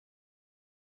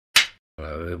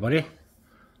Hello everybody,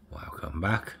 welcome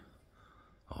back.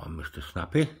 I'm Mr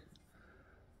Snappy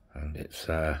and it's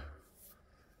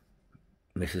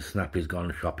Mrs Snappy's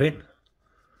gone shopping,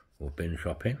 or been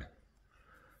shopping.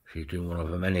 She's doing one of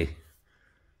her many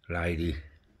lady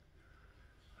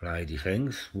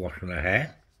things, washing her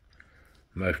hair,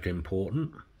 most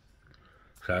important.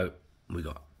 So we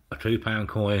got a £2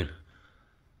 coin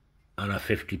and a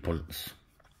 50 pence.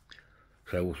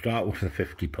 So we'll start with the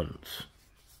 50 pence.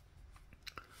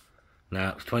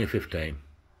 Now it's 2015.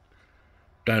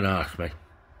 Don't ask me.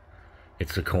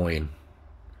 It's a coin.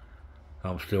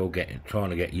 I'm still trying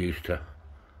to get used to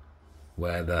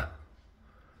where the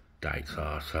dates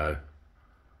are. So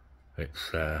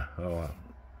it's well,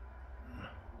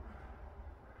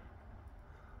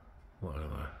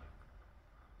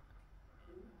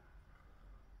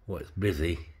 it's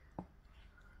busy.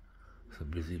 It's a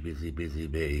busy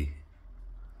bee.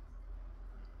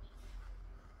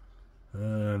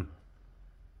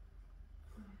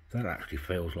 That actually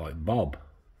feels like Bob.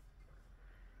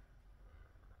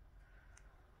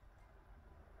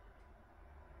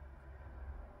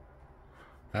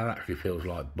 That actually feels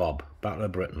like Bob, Battle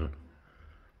of Britain,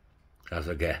 as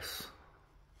a guess.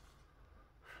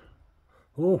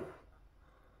 Oh,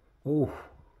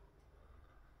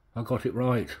 I got it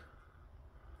right.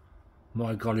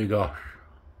 My golly gosh.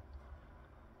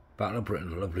 Battle of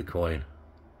Britain, lovely coin.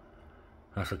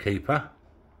 That's a keeper.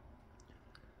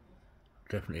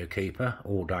 Definitely a keeper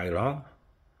all day long.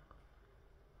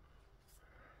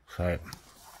 So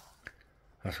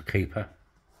that's a keeper.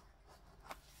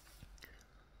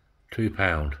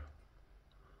 £2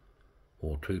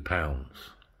 or £2.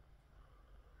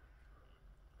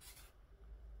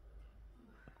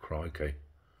 Crikey.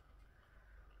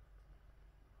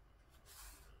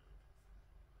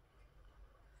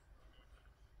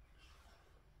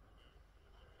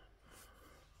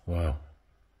 Wow.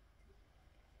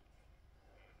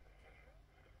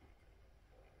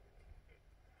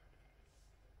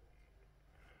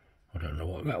 I don't know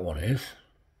what that one is.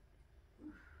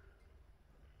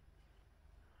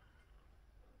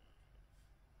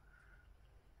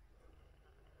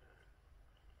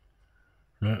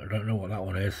 No, I don't know what that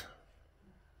one is.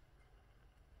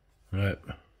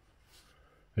 Nope.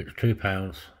 It's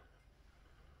 £2.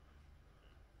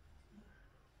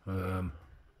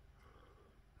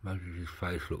 Maybe his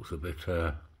face looks a bit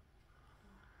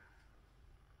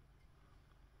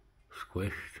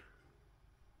squished.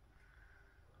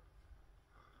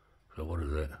 So what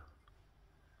is it?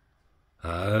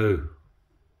 Oh,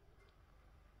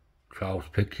 Charles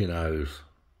Pictionose.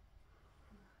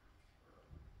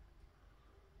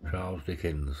 Charles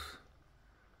Dickens.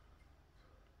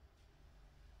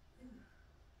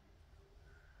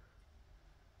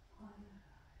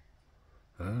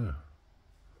 Oh,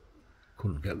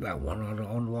 couldn't get that one. I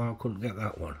don't know why I couldn't get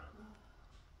that one.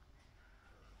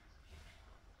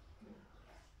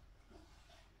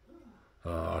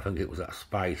 Oh, I think it was that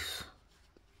space.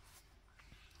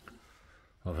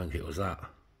 I think it was that.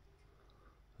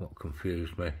 What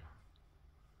confused me.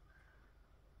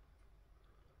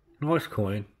 Nice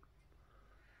coin,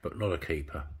 but not a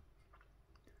keeper.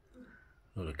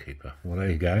 Not a keeper. Well, there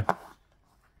you go.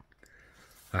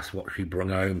 That's what she brung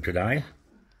home today.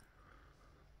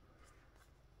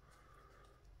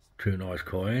 2 nice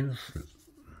coins.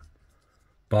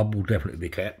 Bob will definitely be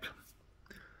kept.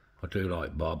 I do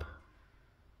like Bob.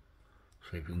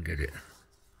 See if we can get it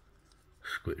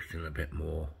squished in a bit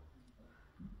more.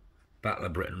 Battle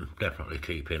of Britain, definitely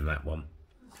keeping that one.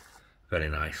 Very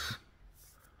nice.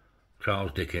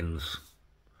 Charles Dickens,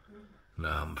 no,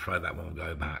 I'm afraid that won't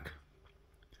go back.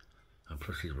 And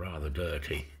plus he's rather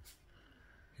dirty.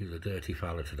 He's a dirty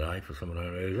fella today for some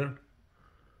unknown reason.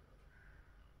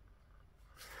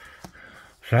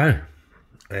 So,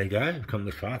 there you go, you've come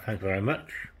this far, thank you very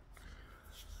much.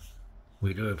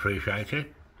 We do appreciate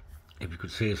it. If you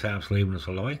could see us out, leaving us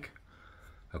a like,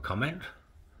 a comment,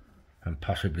 and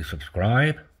possibly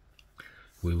subscribe,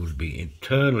 we would be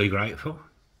eternally grateful.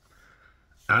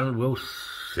 And we'll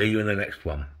see you in the next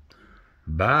one.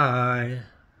 Bye.